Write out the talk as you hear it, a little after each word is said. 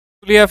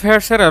পুলি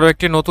অ্যাফেয়ার্সের আরও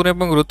একটি নতুন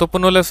এবং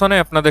গুরুত্বপূর্ণ লেসনে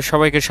আপনাদের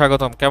সবাইকে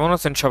স্বাগতম। কেমন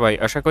আছেন সবাই?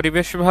 আশা করি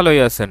বেশ ভালোই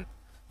আছেন।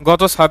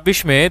 গত 26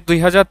 মে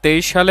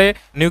 2023 সালে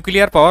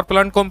nuclear power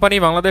plant company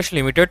Bangladesh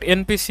limited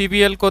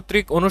NPCBL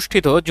কর্তৃক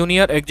অনুষ্ঠিত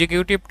জুনিয়র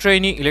এক্সিকিউটিভ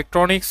ট্রেইনি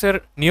ইলেকট্রনিক্সের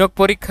নিয়োগ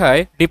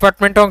পরীক্ষায়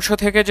ডিপার্টমেন্ট অংশ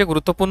থেকে যে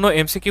গুরুত্বপূর্ণ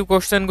MCQ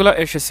কোশ্চেনগুলো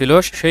এসেছিল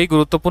সেই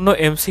গুরুত্বপূর্ণ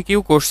MCQ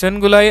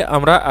কোশ্চেনগুলাই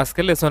আমরা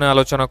আজকে লেসনে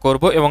আলোচনা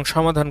করব এবং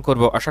সমাধান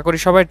করব। আশা করি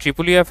সবাই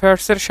ট্রিপলি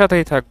অ্যাফেয়ার্সের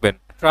সাথেই থাকবেন।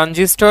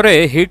 ট্রানজিস্টরে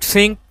হিট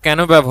সিঙ্ক কেন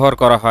ব্যবহার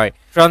করা হয়?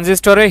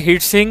 ট্রানজিস্টরে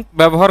হিট সিঙ্ক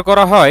ব্যবহার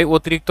করা হয়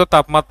অতিরিক্ত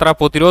তাপমাত্রা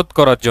প্রতিরোধ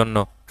করার জন্য।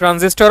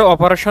 ট্রানজিস্টর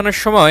অপারেশনের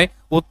সময়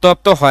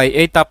উত্তপ্ত হয়,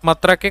 এই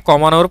তাপমাত্রাকে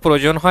কমানোর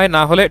প্রয়োজন হয়,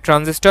 না হলে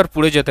ট্রানজিস্টর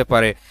পুড়ে যেতে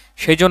পারে।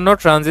 সেই জন্য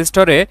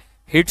ট্রানজিস্টরে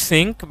হিট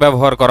সিঙ্ক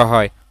ব্যবহার করা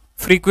হয়।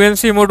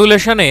 ফ্রিকোয়েন্সি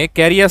মডুলেশনে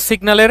ক্যারিয়ার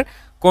সিগন্যালের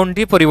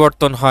কোনটি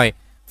পরিবর্তন হয়?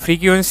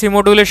 ফ্রিকোয়েন্সি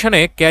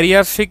মডুলেশনে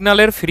ক্যারিয়ার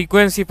সিগন্যালের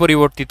ফ্রিকোয়েন্সি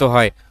পরিবর্তিত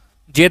হয়।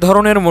 যে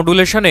ধরনের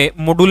মডুলেশনে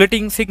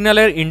মডুলেটিং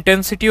সিগন্যালের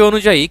ইন্টেন্সিটি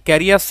অনুযায়ী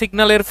ক্যারিয়ার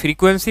সিগন্যালের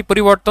ফ্রিকোয়েন্সি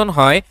পরিবর্তন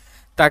হয়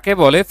তাকে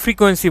বলে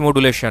ফ্রিকোয়েন্সি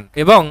মডুলেশন।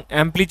 এবং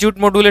অ্যামপ্লিটিউড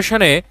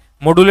মডুলেশনে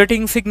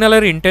মডুলেটিং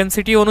সিগন্যালের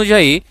ইন্টেন্সিটি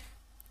অনুযায়ী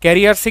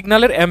ক্যারিয়ার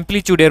সিগন্যালের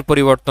অ্যামপ্লিটিউডের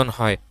পরিবর্তন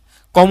হয়।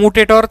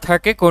 কম্যুটেটর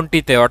থাকে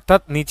কোনটিতে?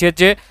 অর্থাৎ নিচের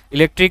যে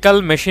ইলেকট্রিক্যাল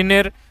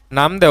মেশিনের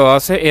নাম দেওয়া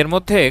আছে এর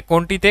মধ্যে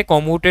কোনটিতে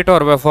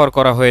কম্যুটেটর ব্যবহার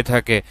করা হয়ে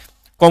থাকে?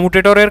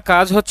 কম্যুটেটরের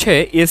কাজ হচ্ছে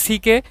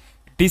এসিকে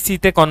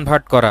ডিসিতে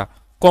কনভার্ট করা।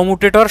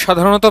 কম্যুটেটর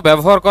সাধারণত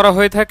ব্যবহার করা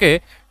হয়ে থাকে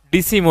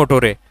ডিসি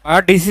মোটরে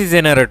আর ডিসি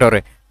জেনারেটরে।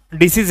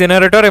 ডিসি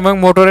জেনারেটর এবং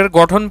মোটরের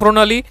গঠন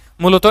প্রণালী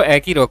মূলত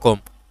একই রকম,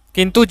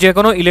 কিন্তু যে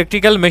কোনো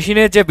ইলেকট্রিক্যাল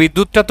মেশিনে যে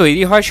বিদ্যুৎটা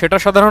তৈরি হয় সেটা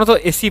সাধারণত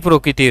এসি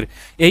প্রকৃতির।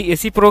 এই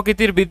এসি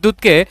প্রকৃতির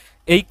বিদ্যুৎকে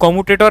এই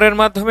কম্যুটেটরের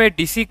মাধ্যমে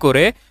ডিসি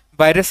করে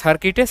বাইরে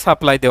সার্কিটে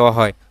সাপ্লাই দেওয়া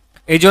হয়।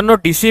 এই জন্য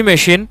ডিসি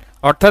মেশিন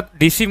অর্থাৎ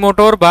ডিসি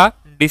মোটর বা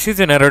ডিসি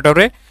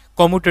জেনারেটরে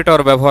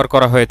কম্যুটেটর ব্যবহার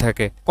করা হয়ে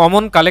থাকে।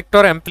 কমন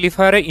কালেক্টর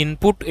অ্যাম্প্লিফায়ারে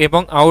ইনপুট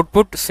এবং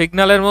আউটপুট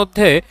সিগন্যালের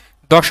মধ্যে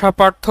দশা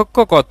পার্থক্য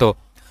কত?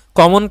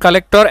 কমন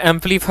কালেক্টর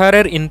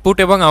অ্যাম্প্লিফায়ারের ইনপুট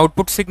এবং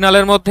আউটপুট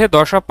সিগন্যালের মধ্যে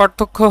দশা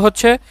পার্থক্য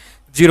হচ্ছে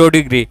 0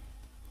 ডিগ্রি।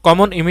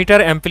 কমন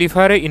ইমিটার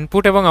অ্যাম্প্লিফায়ারে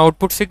ইনপুট এবং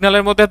আউটপুট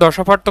সিগন্যালের মধ্যে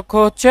দশা পার্থক্য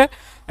হচ্ছে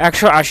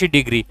 180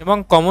 ডিগ্রি এবং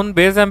কমন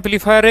বেজ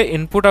অ্যাম্প্লিফায়ারে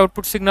ইনপুট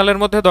আউটপুট সিগন্যালের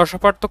মধ্যে দশা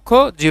পার্থক্য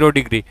 0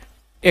 ডিগ্রি।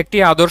 একটি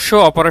আদর্শ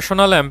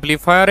অপারেশনাল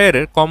অ্যাম্প্লিফায়ারের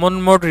কমন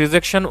মোড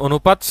রিজেকশন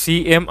অনুপাত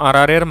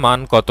CMRR এর মান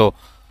কত?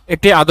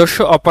 একটি আদর্শ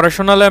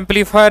operational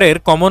অ্যাম্প্লিফায়ারের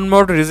common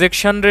mode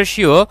rejection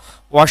ratio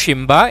অসীম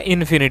বা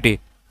ইনফিনিটি।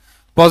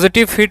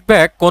 পজিটিভ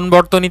ফিডব্যাক কোন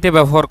বর্তনীতে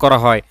ব্যবহার করা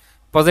হয়?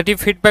 পজিটিভ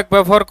ফিডব্যাক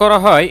ব্যবহার করা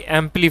হয়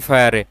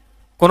অ্যাম্প্লিফায়ারে।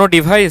 কোনো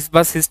ডিভাইস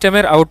বা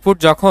সিস্টেমের আউটপুট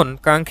যখন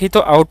কাঙ্ক্ষিত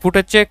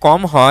আউটপুটের চেয়ে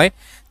কম হয়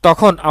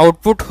তখন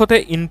আউটপুট হতে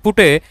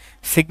ইনপুটে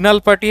সিগন্যাল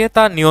পাঠিয়ে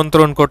তা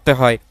নিয়ন্ত্রণ করতে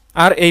হয়,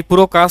 আর এই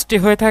পুরো কাজটি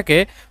হয়ে থাকে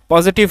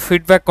পজিটিভ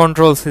ফিডব্যাক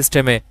কন্ট্রোল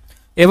সিস্টেমে।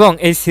 এবং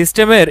এই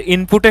সিস্টেমের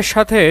ইনপুটের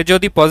সাথে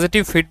যদি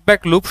পজিটিভ ফিডব্যাক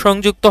লুপ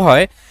সংযুক্ত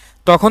হয়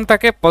তখন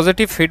তাকে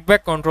পজিটিভ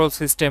ফিডব্যাক কন্ট্রোল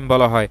সিস্টেম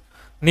বলা হয়।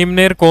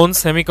 নিম্নের কোন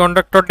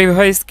সেমিকন্ডাক্টর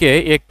ডিভাইসকে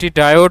একটি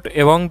ডায়োড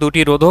এবং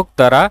দুটি রোধক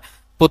দ্বারা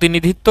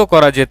প্রতিনিধিত্ব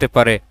করা যেতে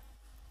পারে?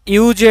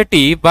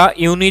 ইউজেটি বা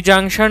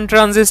ইউনিজাংশন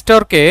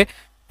ট্রানজিস্টরকে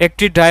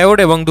একটি ডায়োড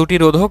এবং দুটি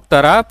রোধক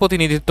দ্বারা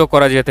প্রতিনিধিত্ব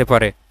করা যেতে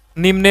পারে।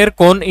 নিম্নের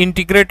কোন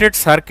ইন্টিগ্রেটেড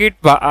সার্কিট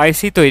বা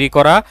আইসি তৈরি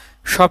করা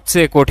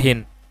সবচেয়ে কঠিন?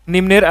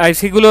 নিম্নের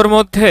আইসিগুলোর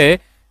মধ্যে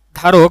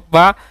ধারক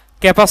বা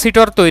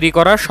ক্যাপাসিটর তৈরি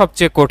করা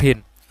সবচেয়ে কঠিন।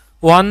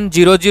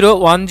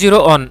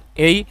 10010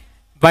 এই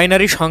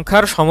বাইনারি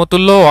সংখ্যার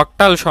সমতুল্য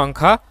অক্টাল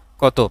সংখ্যা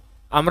কত?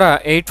 আমরা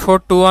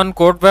 8421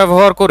 কোড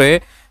ব্যবহার করে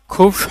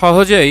খুব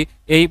সহজেই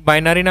এই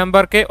বাইনারি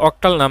নাম্বারকে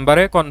অক্টাল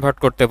নাম্বারে কনভার্ট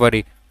করতে পারি।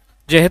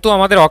 যেহেতু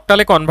আমাদের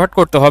অক্টালে কনভার্ট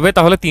করতে হবে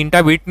তাহলে 3টা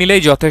বিট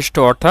নিলেই যথেষ্ট,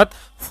 অর্থাৎ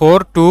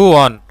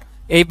 421।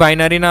 এই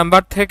বাইনারি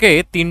নাম্বার থেকে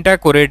 3টা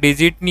করে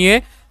ডিজিট নিয়ে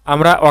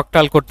আমরা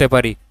অক্টাল করতে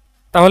পারি।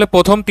 তাহলে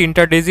প্রথম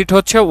 3টা ডিজিট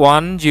হচ্ছে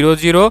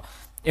 100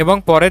 এবং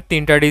পরের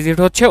 3টা ডিজিট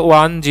হচ্ছে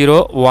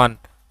 101।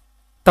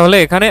 তাহলে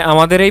এখানে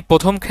আমাদের এই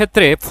প্রথম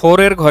ক্ষেত্রে 4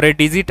 এর ঘরে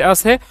ডিজিট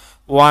আছে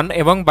 1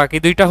 এবং বাকি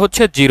দুইটা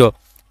হচ্ছে 0।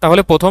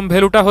 তাহলে প্রথম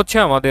ভ্যালুটা হচ্ছে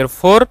আমাদের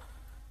 4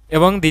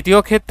 এবং দ্বিতীয়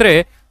ক্ষেত্রে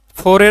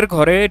 4 এর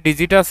ঘরে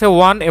ডিজিট আছে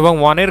 1 এবং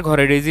 1 এর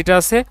ঘরে ডিজিট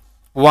আছে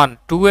 1,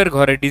 2 এর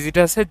ঘরে ডিজিট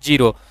আছে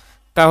 0।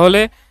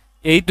 তাহলে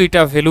এই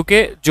দুইটা ভ্যালুকে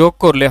যোগ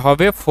করলে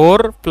হবে 4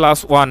 +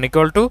 1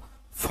 =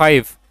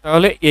 5।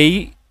 তাহলে এই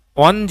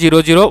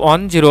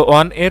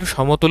 1001001 এর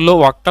সমতুল্য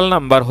অক্টাল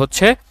নাম্বার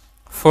হচ্ছে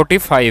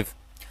 45।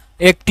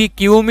 একটি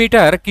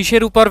কিউমিটার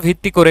কিসের উপর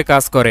ভিত্তি করে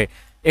কাজ করে?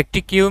 একটি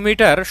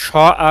কিউমিটার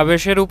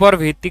আবেশের উপর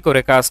ভিত্তি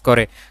করে কাজ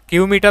করে।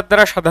 কিউমিটার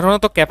দ্বারা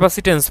সাধারণত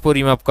ক্যাপাসিটেন্স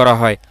পরিমাপ করা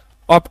হয়।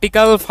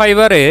 অপটিক্যাল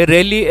ফাইবারে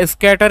রেলি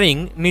স্ক্যাটারিং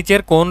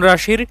নিচের কোন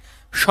রাশির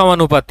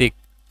সমানুপাতিক?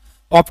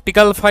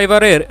 অপটিক্যাল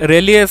ফাইবারের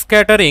রেলি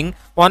স্ক্যাটারিং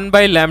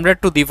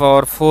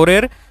 1/λ⁴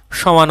 এর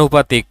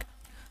সমানুপাতিক।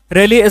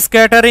 Rayleigh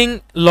scattering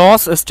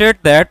laws state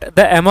that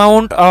the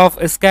amount of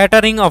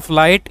scattering of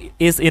light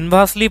is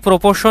inversely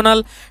proportional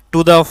to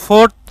the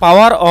fourth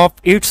power of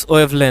its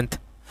wavelength.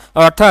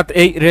 অর্থাৎ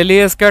এই রেলি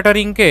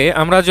স্ক্যাটারিংকে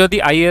আমরা যদি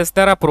IS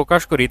দ্বারা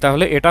প্রকাশ করি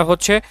তাহলে এটা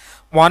হচ্ছে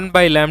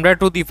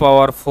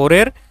 1/λ⁴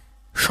 এর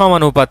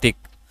সমানুপাতিক।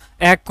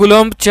 এক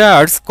কুলম্ব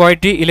চার্জ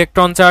কয়টি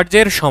ইলেকট্রন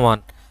চার্জের সমান?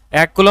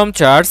 এক কুলম্ব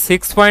চার্জ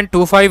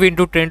 6.25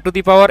 ইন্টু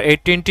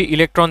 10⁻18টি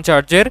ইলেকট্রন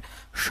চার্জের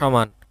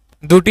সমান।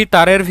 দুটি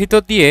তারের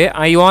ভিতর দিয়ে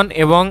I1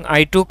 এবং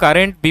I2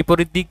 কারেন্ট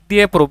বিপরীত দিক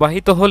দিয়ে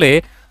প্রবাহিত হলে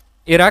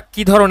এরা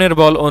কি ধরনের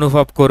বল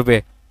অনুভব করবে?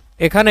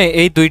 এখানে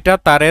এই দুইটা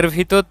তারের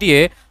ভিতর দিয়ে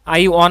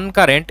I1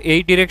 কারেন্ট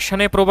এই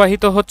ডিরেকশনে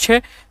প্রবাহিত হচ্ছে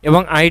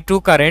এবং I2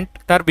 কারেন্ট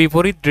তার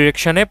বিপরীত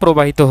ডিরেকশনে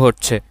প্রবাহিত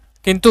হচ্ছে।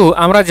 কিন্তু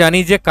আমরা জানি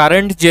যে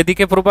কারেন্ট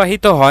যেদিকে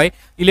প্রবাহিত হয়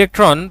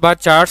ইলেকট্রন বা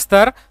চার্জ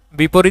তার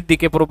বিপরীত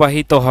দিকে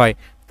প্রবাহিত হয়।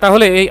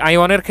 তাহলে এই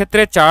I1 এর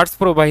ক্ষেত্রে চার্জ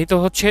প্রবাহিত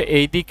হচ্ছে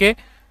এই দিকে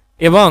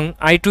এবং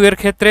I2 এর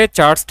ক্ষেত্রে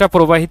চার্জটা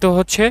প্রবাহিত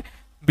হচ্ছে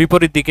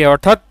বিপরীত দিকে,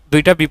 অর্থাৎ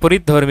দুইটা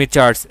বিপরীতধর্মী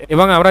চার্জ।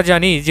 এবং আমরা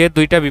জানি যে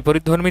দুইটা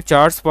বিপরীতধর্মী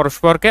চার্জ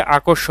পরস্পরকে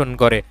আকর্ষণ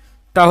করে।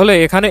 তাহলে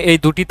এখানে এই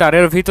দুটি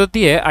তারের ভিতর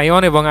দিয়ে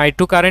I1 এবং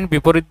I2 কারেন্ট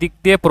বিপরীত দিক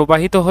দিয়ে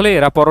প্রবাহিত হলে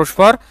এরা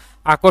পরস্পর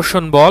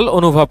আকর্ষণ বল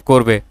অনুভব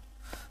করবে।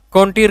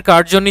 কোনটির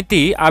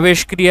কার্যনীতি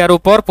আবেশক্রিয়ার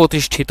উপর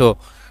প্রতিষ্ঠিত?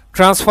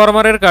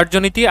 ট্রান্সফরমারের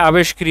কার্যনীতি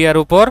আবেশক্রিয়ার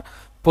উপর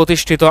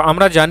প্রতিষ্ঠিত।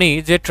 আমরা জানি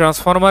যে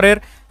ট্রান্সফরমারের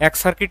এক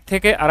সার্কিট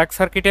থেকে আরেক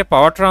সার্কিটে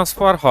পাওয়ার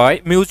ট্রান্সফার হয়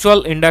মিউচুয়াল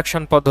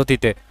ইন্ডাকশন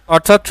পদ্ধতিতে।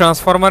 অর্থাৎ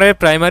ট্রান্সফরমারের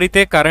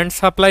প্রাইমারিতে কারেন্ট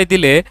সাপ্লাই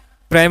দিলে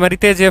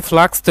প্রাইমারিতে যে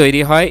ফ্লাক্স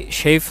তৈরি হয়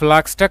সেই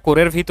ফ্লাক্সটা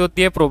কোরের ভিতর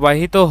দিয়ে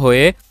প্রবাহিত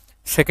হয়ে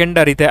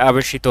সেকেন্ডারিতে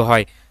আবেশিত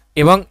হয়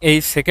এবং এই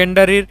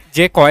সেকেন্ডারির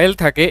যে কয়েল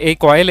থাকে এই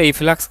কয়েল এই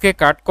ফ্লাক্সকে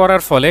কাট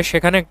করার ফলে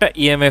সেখানে একটা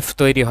ইএমএফ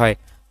তৈরি হয়।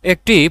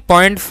 একটি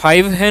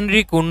 0.5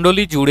 হেনরি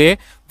কুণ্ডলী জুড়ে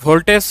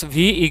ভোল্টেজ V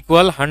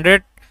 =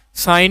 100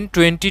 sin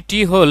 20t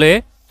হলে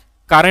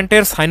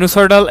কারেন্টের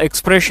সাইনুসয়েডাল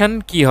এক্সপ্রেশন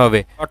কি হবে?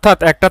 অর্থাৎ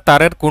একটা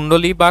তারের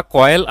কুণ্ডলী বা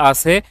কয়েল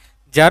আছে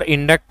যার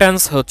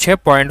ইন্ডাকট্যান্স হচ্ছে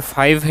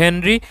 0.5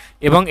 হেনরি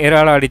এবং এর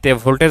আড়াআড়িতে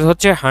ভোল্টেজ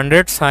হচ্ছে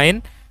 100 sin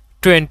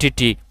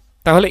 20t।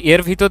 তাহলে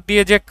এর ভিতর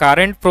দিয়ে যে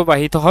কারেন্ট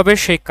প্রবাহিত হবে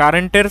সেই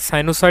কারেন্টের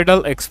সাইনুসয়েডাল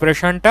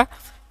এক্সপ্রেশনটা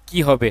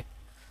কি হবে?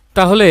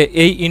 তাহলে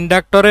এই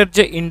ইন্ডাক্টরের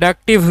যে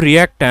ইন্ডাকটিভ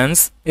রিঅ্যাকট্যান্স,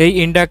 এই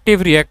ইন্ডাকটিভ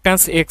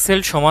রিঅ্যাকট্যান্স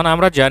XL সমান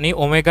আমরা জানি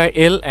ওমেগা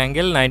L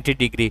অ্যাঙ্গেল 90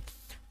 ডিগ্রি।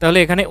 তাহলে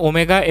এখানে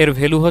ওমেগা এর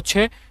ভ্যালু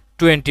হচ্ছে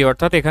 20,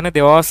 অর্থাৎ এখানে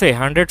দেওয়া আছে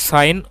 100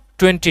 sin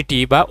 20t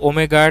বা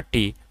ওমেগা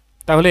টি।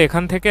 তাহলে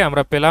এখান থেকে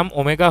আমরা পেলাম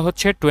ওমেগা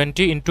হচ্ছে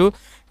 20 ইন্টু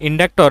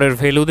ইন্ডাক্টরের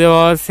ভ্যালু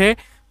দেওয়া আছে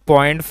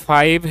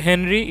 0.5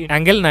 হেনরি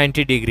অ্যাঙ্গেল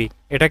 90 ডিগ্রি।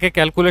 এটাকে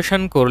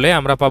ক্যালকুলেশন করলে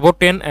আমরা পাবো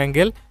 10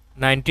 অ্যাঙ্গেল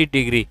 90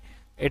 ডিগ্রি।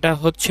 এটা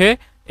হচ্ছে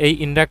এই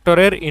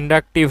ইন্ডাক্টরের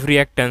ইন্ডাকটিভ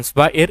রিঅ্যাকট্যান্স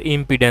বা এর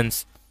ইম্পিডেন্স।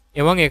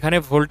 এবং এখানে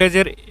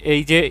ভোল্টেজের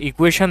এই যে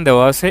ইকুয়েশন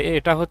দেওয়া আছে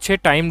এটা হচ্ছে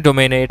টাইম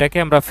ডোমেইনে, এটাকে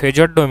আমরা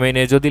ফেজর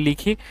ডোমেইনে যদি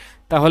লিখি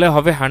তাহলে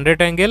হবে 100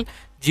 অ্যাঙ্গেল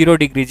 0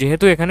 ডিগ্রি,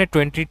 যেহেতু এখানে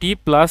 20t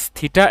প্লাস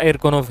থিটা এর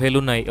কোনো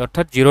ভ্যালু নাই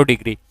অর্থাৎ 0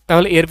 ডিগ্রি।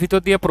 তাহলে এর ভিতর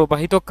দিয়ে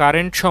প্রবাহিত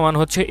কারেন্ট সমান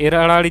হচ্ছে এর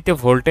আড়াআড়িতে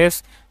ভোল্টেজ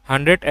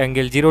 100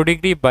 অ্যাঙ্গেল 0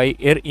 ডিগ্রি বাই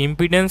এর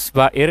ইম্পিডেন্স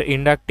বা এর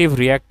ইন্ডাকটিভ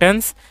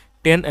রিঅ্যাকট্যান্স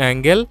 10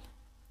 অ্যাঙ্গেল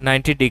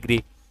 90 ডিগ্রি।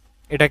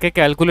 এটাকে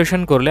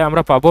ক্যালকুলেশন করলে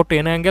আমরা পাবো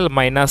 10 অ্যাঙ্গেল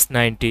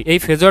 -90। এই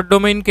ফেজর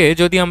ডোমেইনকে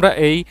যদি আমরা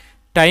এই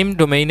টাইম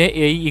ডোমেইনে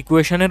এই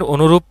ইকুয়েশনের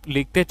অনুরূপ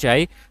লিখতে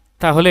চাই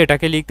তাহলে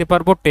এটাকে লিখতে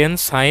পারবো 10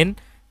 sin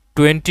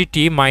 20t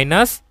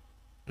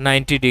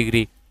 -90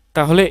 ডিগ্রি।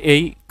 তাহলে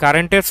এই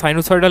কারেন্টের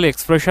সাইনুসয়েডাল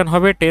এক্সপ্রেশন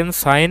হবে 10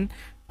 sin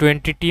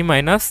 20t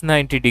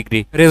 -90 ডিগ্রি।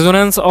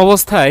 রেজোন্যান্স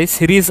অবস্থায়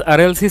সিরিজ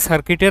RLC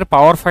সার্কিটের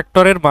পাওয়ার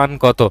ফ্যাক্টরের মান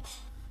কত?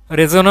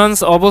 রেজোন্যান্স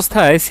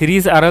অবস্থায়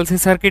সিরিজ RLC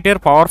সার্কিটের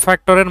পাওয়ার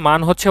ফ্যাক্টরের মান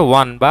হচ্ছে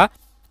 1 বা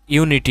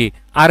ইউনিটি।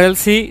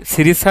 RLC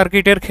সিরিজ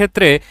সার্কিটের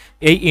ক্ষেত্রে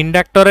এই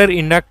ইন্ডাক্টরের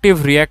ইন্ডাকটিভ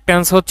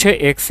রিঅ্যাকট্যান্স হচ্ছে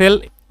XL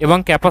এবং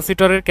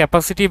ক্যাপাসিটরের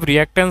ক্যাপাসিটিভ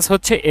রিঅ্যাকট্যান্স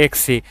হচ্ছে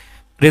XC।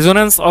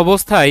 রেজোন্যান্স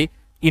অবস্থায়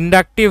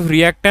ইন্ডাকটিভ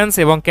রিঅ্যাকট্যান্স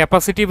এবং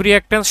ক্যাপাসিটিভ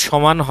রিঅ্যাকট্যান্স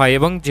সমান হয়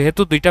এবং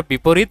যেহেতু দুইটা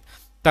বিপরীত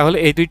তাহলে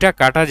এই দুইটা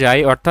কাটা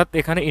যায়, অর্থাৎ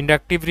এখানে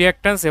ইন্ডাকটিভ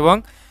রিঅ্যাকট্যান্স এবং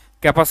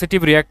ক্যাপাসিটিভ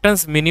রিঅ্যাকট্যান্স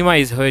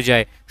মিনিমাইজ হয়ে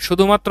যায়।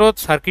 শুধুমাত্র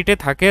সার্কিটে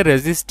থাকে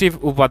রেজিস্টিভ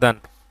উপাদান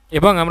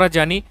এবং আমরা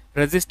জানি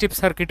রেজিস্টিভ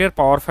সার্কিটের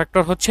পাওয়ার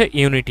ফ্যাক্টর হচ্ছে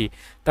ইউনিটি।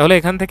 তাহলে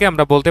এখান থেকে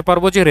আমরা বলতে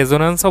পারবো যে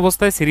রেজোন্যান্স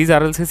অবস্থায় সিরিজ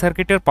RLC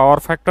সার্কিটের পাওয়ার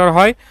ফ্যাক্টর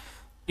হয়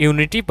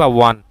ইউনিটি বা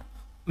 1।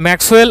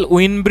 ম্যাক্সওয়েল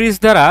উইন ব্রিজ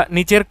দ্বারা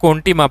নিচের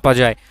কোনটি মাপা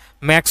যায়?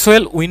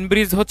 ম্যাক্সওয়েল উইন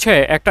ব্রিজ হচ্ছে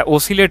একটা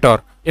অসিলেটর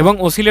এবং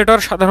অসিলেটর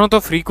সাধারণত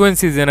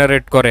ফ্রিকোয়েন্সি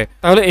জেনারেট করে।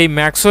 তাহলে এই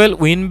ম্যাক্সওয়েল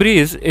উইন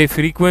ব্রিজ এই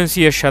ফ্রিকোয়েন্সি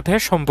এর সাথে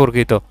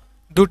সম্পর্কিত।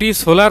 দুটি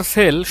সোলার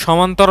সেল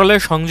সমান্তরালে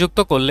সংযুক্ত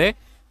করলে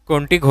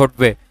কোনটি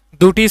ঘটবে?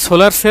 দুটি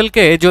সোলার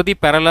সেলকে যদি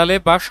প্যারালালে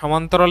বা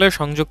সমান্তরালে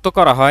সংযুক্ত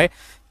করা হয়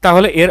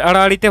তাহলে এর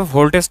আড়াআড়িতে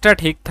ভোল্টেজটা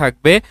ঠিক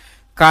থাকবে,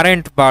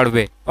 কারেন্ট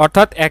বাড়বে।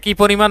 অর্থাৎ একই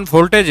পরিমাণ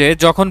ভোল্টেজে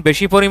যখন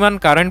বেশি পরিমাণ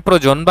কারেন্ট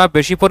প্রয়োজন বা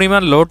বেশি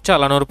পরিমাণ লোড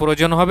চালানোর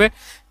প্রয়োজন হবে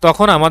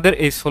তখন আমাদের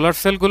এই সোলার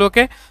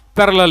সেলগুলোকে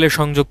প্যারালালে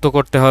সংযুক্ত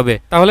করতে হবে।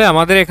 তাহলে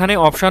আমাদের এখানে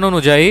অপশান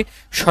অনুযায়ী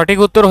সঠিক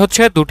উত্তর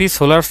হচ্ছে দুটি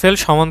সোলার সেল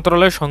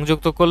সমান্তরালে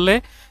সংযুক্ত করলে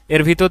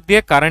এর ভিতর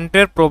দিয়ে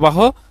কারেন্টের প্রবাহ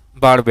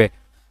বাড়বে।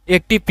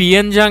 একটি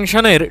পিএন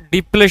জাংশনের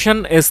ডিপ্লেশন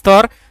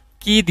স্তর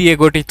কি দিয়ে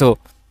গঠিত?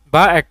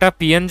 বা একটা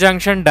পিএন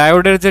জাংশন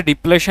ডায়োডের যে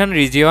ডিপ্লেশন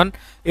রিজিয়ন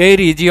এই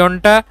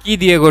রিজিয়নটা কি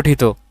দিয়ে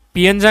গঠিত?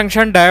 পিএন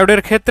জাংশন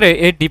ডায়োডের ক্ষেত্রে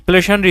এই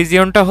ডিপ্লেশন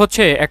রিজিয়নটা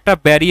হচ্ছে একটা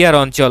ব্যারিয়ার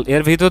অঞ্চল,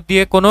 এর ভিতর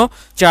দিয়ে কোনো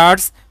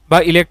চার্জ বা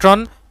ইলেকট্রন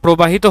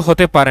প্রবাহিত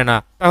হতে পারে না।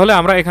 তাহলে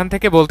আমরা এখান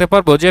থেকে বলতে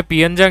পারবো যে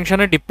পিএন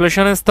জাংশনের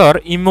ডিপ্লেশন স্তর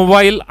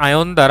ইমোবাইল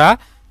আয়ন দ্বারা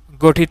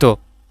গঠিত।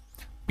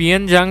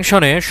 পিএন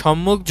জাংশনে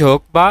সম্মুখ ঝোঁক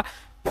বা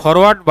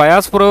ফরওয়ার্ড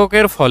বায়াস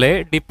প্রয়োগের ফলে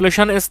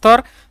ডিপ্লেশন স্তর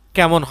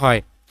কেমন হয়?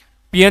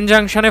 পিএন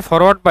জাংশনে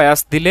ফরওয়ার্ড বায়াস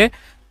দিলে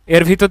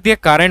এর ভিতর দিয়ে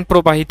কারেন্ট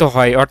প্রবাহিত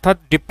হয়, অর্থাৎ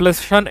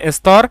ডিপ্লেশন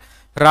স্তর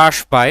হ্রাস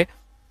পায়।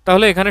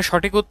 তাহলে এখানে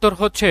সঠিক উত্তর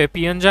হচ্ছে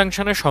পিএন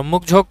জাংশনে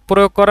সম্মুখ ঝোঁক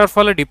প্রয়োগ করার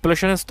ফলে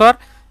ডিপ্লেশন স্তর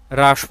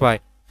হ্রাস পায়।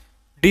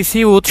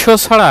 ডিসি উৎস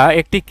ছাড়া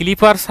একটি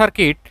ক্লিপার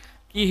সার্কিট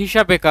কি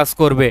হিসাবে কাজ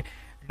করবে?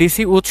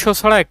 ডিসি উৎস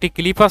ছাড়া একটি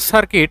ক্লিপার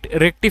সার্কিট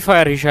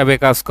রেকটিফায়ার হিসাবে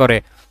কাজ করে।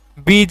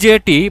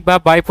 বিজেটি বা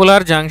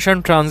বাইপোলার জাংশন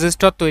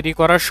ট্রানজিস্টর তৈরি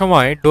করার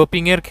সময়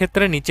ডোপিংয়ের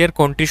ক্ষেত্রে নিচের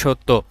কোনটি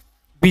সত্য?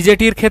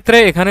 বিজেটির ক্ষেত্রে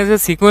এখানে যে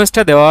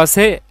সিকোয়েন্সটা দেওয়া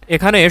আছে,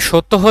 এখানে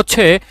সত্য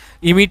হচ্ছে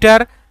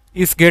emitter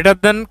is greater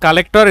than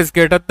collector is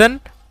greater than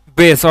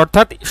base,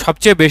 অর্থাৎ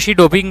সবচেয়ে বেশি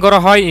ডোপিং করা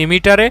হয়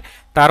ইমিটারে,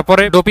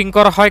 তারপরে ডোপিং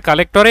করা হয়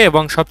কালেক্টরে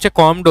এবং সবচেয়ে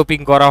কম ডোপিং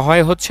করা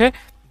হয় হচ্ছে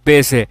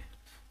বেসে।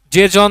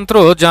 যে যন্ত্র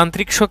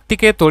যান্ত্রিক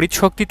শক্তিকে তড়িৎ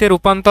শক্তিতে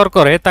রূপান্তর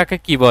করে তাকে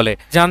কি বলে?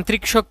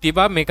 যান্ত্রিক শক্তি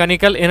বা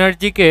মেকানিক্যাল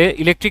এনার্জিকে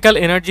ইলেকট্রিক্যাল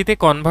এনার্জিতে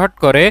কনভার্ট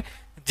করে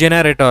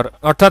জেনারেটর,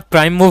 অর্থাৎ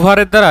প্রাইম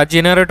মুভারের দ্বারা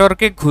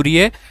জেনারেটরকে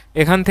ঘুরিয়ে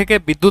এখান থেকে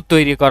বিদ্যুৎ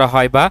তৈরি করা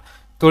হয় বা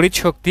তড়িৎ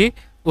শক্তি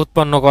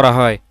উৎপন্ন করা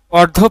হয়।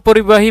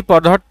 অর্ধপরিবাহী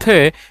পদার্থে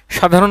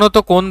সাধারণত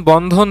কোন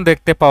বন্ধন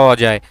দেখতে পাওয়া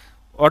যায়?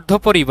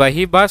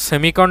 অর্ধপরিবাহী বা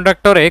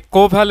সেমিকন্ডাক্টরে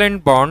কোভ্যালেন্ট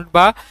বন্ড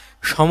বা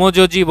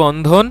সমযোজী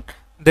বন্ধন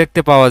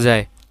দেখতে পাওয়া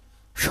যায়।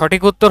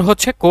 সঠিক উত্তর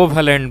হচ্ছে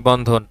কোভ্যালেন্ট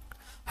বন্ধন।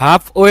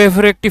 হাফ ওয়েভ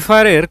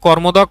রেকটিফায়ারের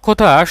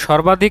কর্মদক্ষতা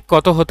সর্বাধিক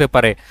কত হতে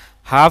পারে?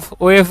 হাফ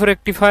ওয়েভ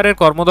রেকটিফায়ারের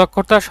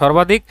কর্মদক্ষতা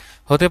সর্বাধিক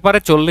হতে পারে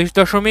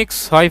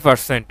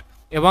 40.6%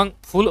 এবং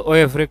ফুল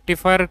ওয়েভ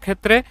রেকটিফায়ারের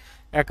ক্ষেত্রে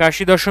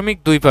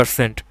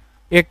 81.2%।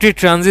 একটি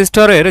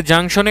ট্রানজিস্টরের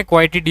জাংশনে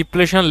কয়টি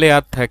ডিপ্লেশন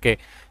লেয়ার থাকে?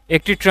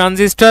 একটি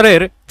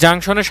ট্রানজিস্টরের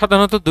জাংশনে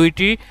সাধারণত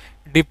 2টি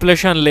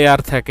ডিপ্লেশন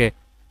লেয়ার থাকে।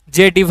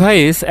 যে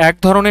ডিভাইস এক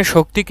ধরনের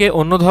শক্তিকে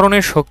অন্য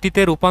ধরনের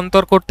শক্তিতে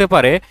রূপান্তর করতে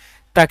পারে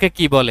তাকে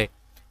কি বলে?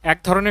 এক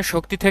ধরনের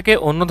শক্তি থেকে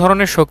অন্য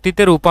ধরনের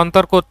শক্তিতে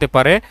রূপান্তর করতে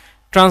পারে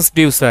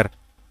ট্রান্সডিউসার।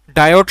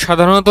 ডায়োড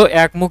সাধারণত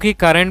একমুখী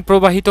কারেন্ট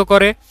প্রবাহিত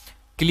করে।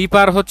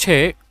 ক্লিপার হচ্ছে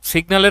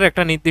সিগন্যালের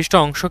একটা নির্দিষ্ট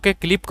অংশকে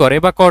ক্লিপ করে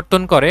বা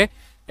কর্তন করে,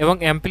 এবং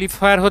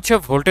অ্যাম্পলিফায়ার হচ্ছে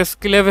ভোল্টেজ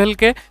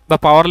লেভেলকে বা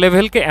পাওয়ার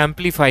লেভেলকে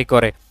অ্যাম্পলিফাই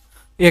করে।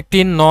 একটি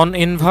নন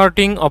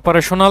inverting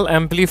operational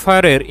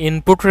অ্যাম্পলিফায়ারের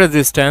input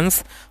resistance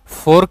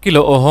 4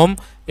 kilo ohm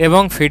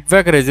এবং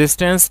ফিডব্যাক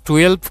রেজিস্ট্যান্স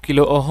 12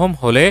 কিলো ওহম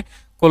হলে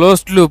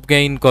ক্লোজড লুপ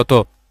গেইন কত?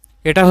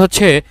 এটা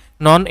হচ্ছে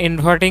নন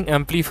ইনভার্টিং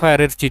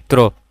অ্যাম্পলিফায়ারের চিত্র।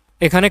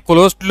 এখানে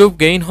ক্লোজড লুপ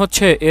গেইন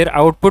হচ্ছে এর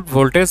আউটপুট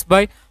ভোল্টেজ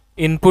বাই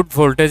ইনপুট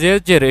ভোল্টেজের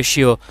যে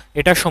রেশিও,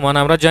 এটা সমান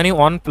আমরা জানি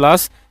 1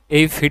 প্লাস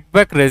এই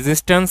feedback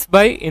resistance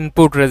by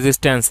input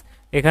resistance.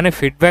 এখানে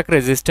ফিডব্যাক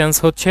রেজিস্ট্যান্স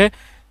হচ্ছে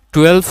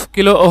 12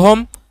 কিলো ওহম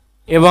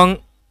এবং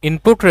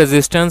ইনপুট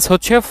রেজিস্ট্যান্স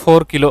হচ্ছে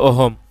 4 কিলো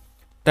ওহম।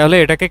 তাহলে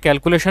এটাকে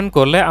ক্যালকুলেশন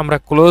করলে আমরা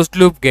ক্লোজড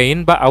লুপ গেইন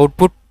বা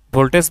আউটপুট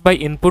ভোল্টেজ বাই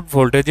ইনপুট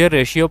ভোল্টেজের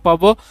রেশিও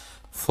পাবো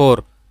 4।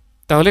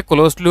 তাহলে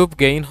ক্লোজড লুপ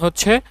গেইন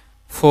হচ্ছে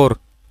 4।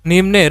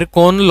 নিম্নের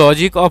কোন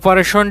লজিক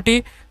অপারেশনটি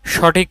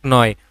সঠিক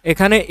নয়?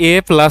 এখানে a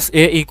plus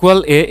a equal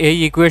a, এই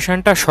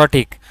ইকুয়েশনটা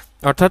সঠিক,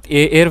 অর্থাৎ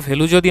a এর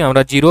ভ্যালু যদি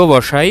আমরা 0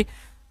 বসাই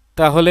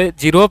তাহলে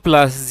 0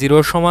 প্লাস 0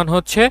 সমান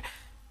হচ্ছে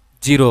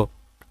 0।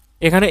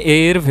 এখানে a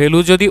এর ভ্যালু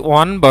যদি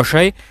 1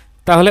 বসাই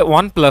তাহলে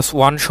 1 প্লাস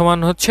 1 সমান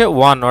হচ্ছে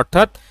 1,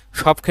 অর্থাৎ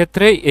সব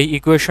ক্ষেত্রেই এই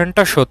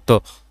ইকুয়েশনটা সত্য।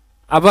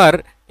 আবার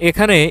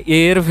এখানে a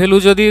এর ভ্যালু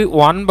যদি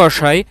 1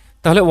 বসাই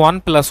তাহলে 1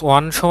 প্লাস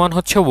 1 সমান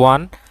হচ্ছে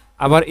 1,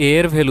 আবার a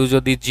এর ভ্যালু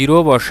যদি 0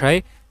 বসাই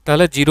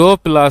তাহলে 0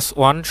 প্লাস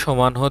 1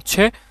 সমান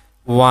হচ্ছে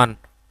 1,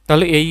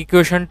 তাহলে এই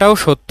ইকুয়েশনটাও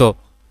সত্য।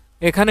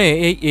 এখানে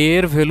এই a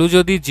এর ভ্যালু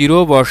যদি 0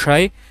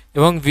 বসাই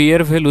এবং b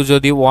এর ভ্যালু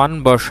যদি 1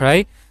 বসাই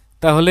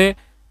তাহলে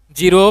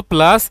 0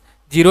 প্লাস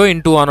 0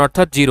 ইন্টু 1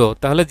 অর্থাৎ 0,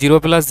 তাহলে 0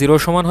 প্লাস 0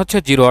 সমান হচ্ছে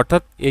 0,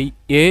 অর্থাৎ এই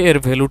a এর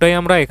ভ্যালুটাই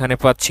আমরা এখানে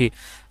পাচ্ছি।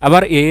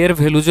 আবার a এর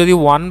ভ্যালু যদি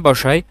 1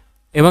 বসাই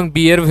এবং b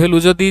এর ভ্যালু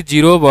যদি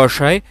 0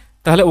 বসাই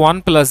তাহলে 1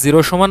 প্লাস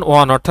 0 সমান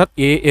 1, অর্থাৎ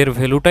a এর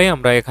ভ্যালুটাই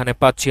আমরা এখানে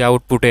পাচ্ছি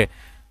আউটপুটে।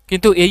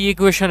 কিন্তু এই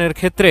ইকুয়েশনের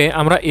ক্ষেত্রে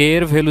আমরা a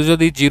এর ভ্যালু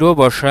যদি 0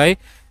 বসাই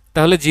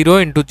তাহলে 0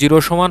 ইন্টু 0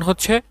 সমান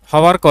হচ্ছে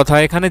হওয়ার কথা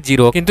এখানে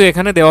 0, কিন্তু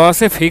এখানে দেওয়া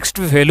আছে ফিক্সড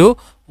ভ্যালু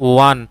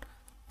 1,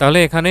 তাহলে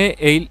এখানে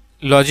এই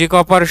লজিক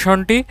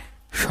অপারেশনটি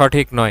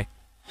সঠিক নয়।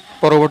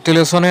 পরবর্তী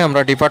লেসনে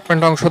আমরা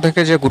ডিপার্টমেন্ট অংশ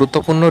থেকে যে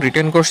গুরুত্বপূর্ণ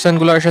রিটেন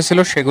কোশ্চেনগুলো এসেছিল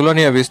সেগুলো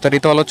নিয়ে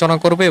বিস্তারিত আলোচনা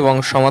করব এবং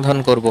সমাধান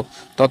করব।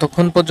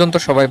 ততক্ষণ পর্যন্ত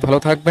সবাই ভালো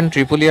থাকবেন,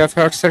 ট্রিপল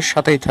অ্যাফেয়ার্সের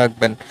সাথেই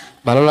থাকবেন।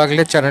 ভালো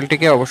লাগলে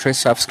চ্যানেলটিকে অবশ্যই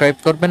সাবস্ক্রাইব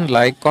করবেন,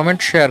 লাইক,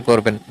 কমেন্ট, শেয়ার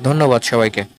করবেন। ধন্যবাদ সবাইকে।